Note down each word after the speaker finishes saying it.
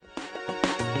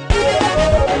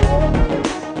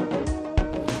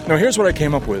Now, here's what I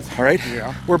came up with, all right?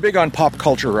 Yeah. We're big on pop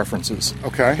culture references.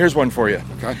 Okay. Here's one for you.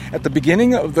 Okay. At the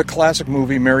beginning of the classic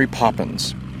movie Mary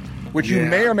Poppins, which you Yeah.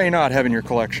 may or may not have in your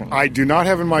collection. I do not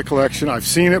have in my collection. I've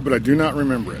seen it, but I do not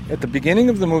remember it. At the beginning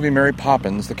of the movie Mary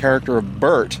Poppins, the character of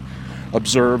Bert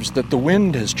observes that the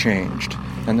wind has changed.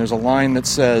 And there's a line that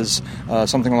says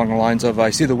something along the lines of, I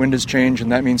see the wind has changed,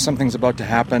 and that means something's about to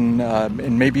happen,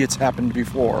 and maybe it's happened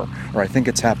before, or I think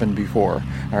it's happened before,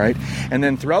 all right? And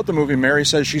then throughout the movie, Mary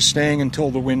says she's staying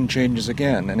until the wind changes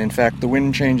again. And in fact, the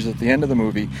wind changes at the end of the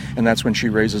movie, and that's when she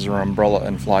raises her umbrella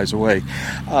and flies away.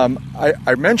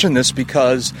 I mention this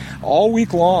because all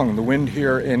week long, the wind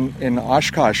here in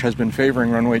Oshkosh has been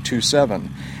favoring runway 27.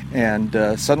 And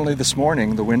suddenly this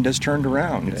morning, the wind has turned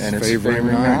around, and it's favoring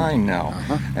 9 now.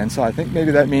 Uh-huh. And so I think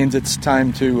maybe that means it's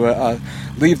time to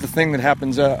leave the thing that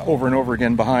happens over and over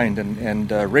again behind and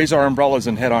raise our umbrellas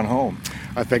and head on home.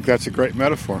 I think that's a great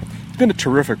metaphor. It's been a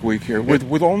terrific week here,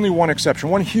 with only one exception,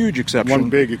 one huge exception. One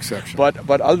big exception.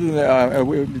 But other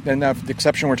than the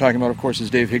exception we're talking about, of course, is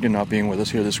Dave Higdon not being with us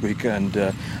here this week, and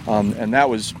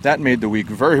that made the week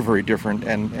very, very different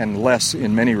and less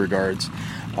in many regards.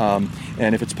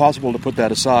 And if it's possible to put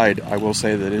that aside, I will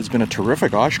say that it's been a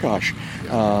terrific Oshkosh.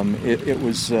 It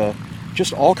was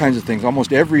just all kinds of things.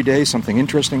 Almost every day something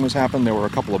interesting was happening. There were a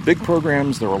couple of big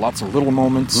programs. There were lots of little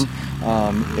moments.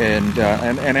 And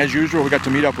as usual, we got to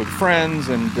meet up with friends,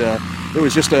 and it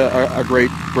was just a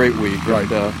great week.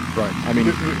 Right, and, right. I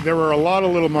mean, there were a lot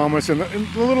of little moments, and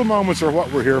the little moments are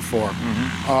what we're here for.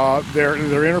 They're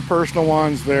interpersonal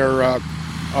ones. They're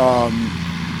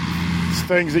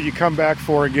things that you come back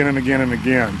for again and again and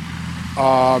again.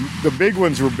 The big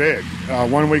ones were big.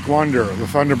 One Week Wonder, the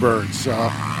Thunderbirds,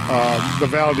 the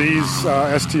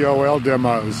Valdez STOL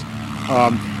demos.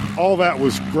 All that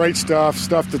was great stuff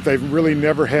that they've really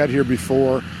never had here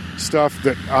before, stuff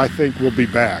that I think will be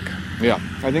back. Yeah,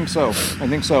 I think so.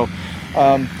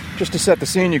 Just to set the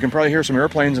scene, you can probably hear some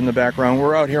airplanes in the background.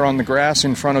 We're out here on the grass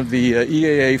in front of the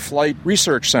EAA Flight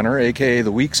Research Center, a.k.a.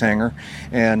 the Weeks Hangar,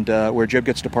 and where Jeb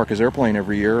gets to park his airplane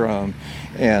every year.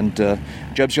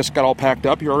 Jeb's just got all packed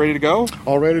up. You all ready to go?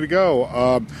 All ready to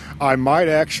go. I might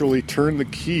actually turn the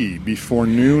key before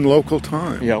noon local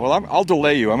time. Yeah, well, I'll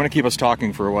delay you. I'm going to keep us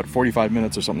talking for, 45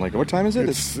 minutes or something like that. What time is it?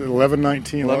 It's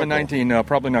 11:19. 11:19.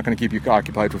 Probably not going to keep you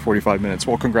occupied for 45 minutes.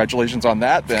 Well, congratulations on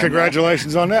that, then.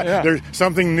 Congratulations on that. Yeah. There's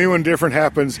something new and different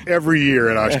happens every year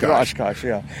at Oshkosh. Oshkosh,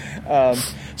 yeah.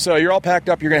 So you're all packed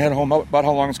up. You're going to head home. About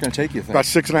how long it's going to take you, think? About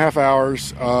 6.5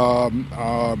 hours.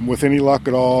 With any luck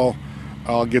at all,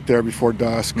 I'll get there before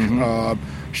dusk.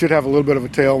 Should have a little bit of a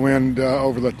tailwind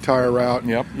over the entire route.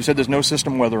 Yep. You said there's no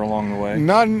system weather along the way.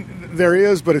 None. There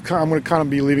is, but I'm going to kind of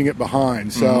be leaving it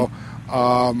behind. So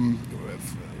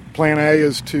plan A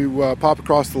is to pop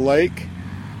across the lake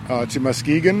to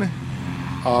Muskegon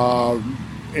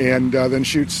and then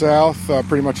shoot south,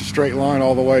 pretty much a straight line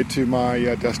all the way to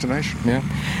my destination. Yeah.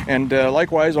 And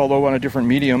likewise, although on a different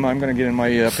medium, I'm going to get in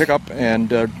my pickup and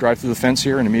drive through the fence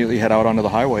here and immediately head out onto the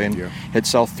highway and head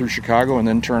south through Chicago and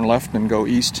then turn left and go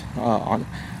east on...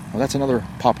 Well, that's another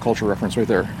pop culture reference right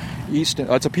there. East.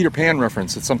 It's a Peter Pan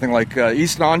reference. It's something like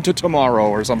East on to Tomorrow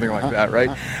or something like that, right?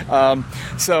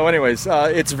 So anyways,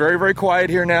 it's very, very quiet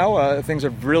here now. Things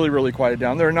have really, really quieted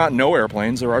down. There are not no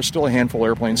airplanes. There are still a handful of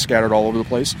airplanes scattered all over the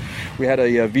place. We had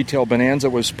a V-tail Bonanza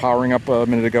was powering up a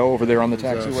minute ago over there on the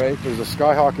taxiway. There's a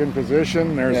Skyhawk in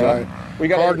position. There's a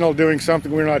Cardinal doing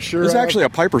something we're not sure There's of. actually a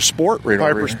Piper Sport right over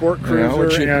here. Piper Sport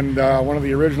cruiser and one of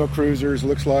the original cruisers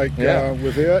looks like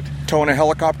with it. Towing a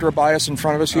helicopter by us in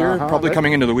front of us here, probably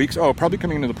coming into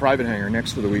the private hangar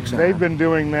next to the Weeks Hangar. They've been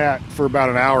doing that for about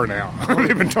an hour now.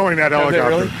 They've been towing that helicopter.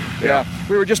 Really? Yeah.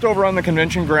 We were just over on the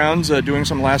convention grounds doing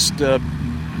some last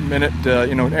minute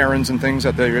errands and things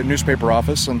at the newspaper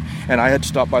office, and I had to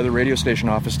stop by the radio station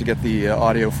office to get the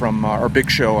audio from our big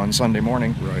show on Sunday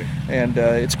morning. Right. And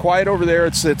it's quiet over there.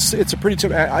 It's a pretty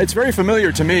it's very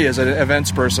familiar to me as an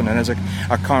events person and as a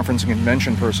conference and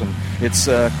convention person. It's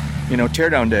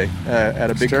teardown day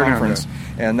at a big conference,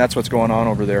 and that's what's going on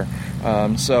over there.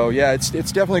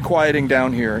 It's definitely quieting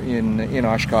down here in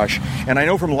Oshkosh. And I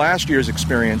know from last year's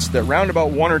experience that round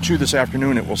about 1 or 2 this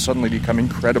afternoon, it will suddenly become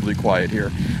incredibly quiet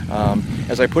here.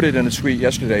 As I put it in a tweet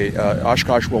yesterday,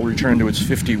 Oshkosh will return to its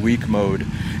 50-week mode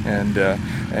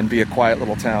and be a quiet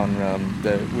little town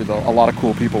with a lot of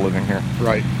cool people living here.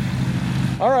 Right.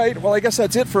 All right. Well, I guess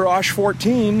that's it for Osh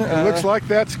 14. It looks like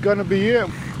that's going to be it.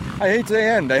 I hate to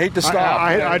end. I hate to stop.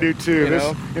 I do too.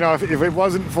 If it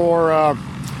wasn't for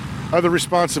other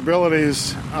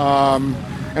responsibilities, and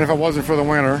if it wasn't for the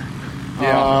winter,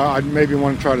 I'd maybe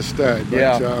want to try to stay.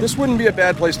 But, this wouldn't be a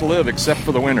bad place to live except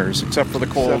for the winters, except for the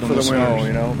cold and the snow, winters.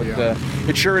 you know. But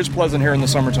it sure is pleasant here in the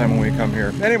summertime when we come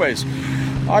here. Anyways,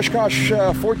 Oshkosh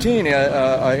 14,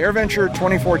 AirVenture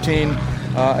 2014.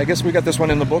 I guess we got this one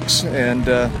in the books, and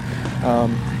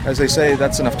as they say,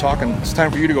 that's enough talking. It's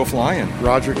time for you to go flying.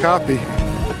 Roger, copy.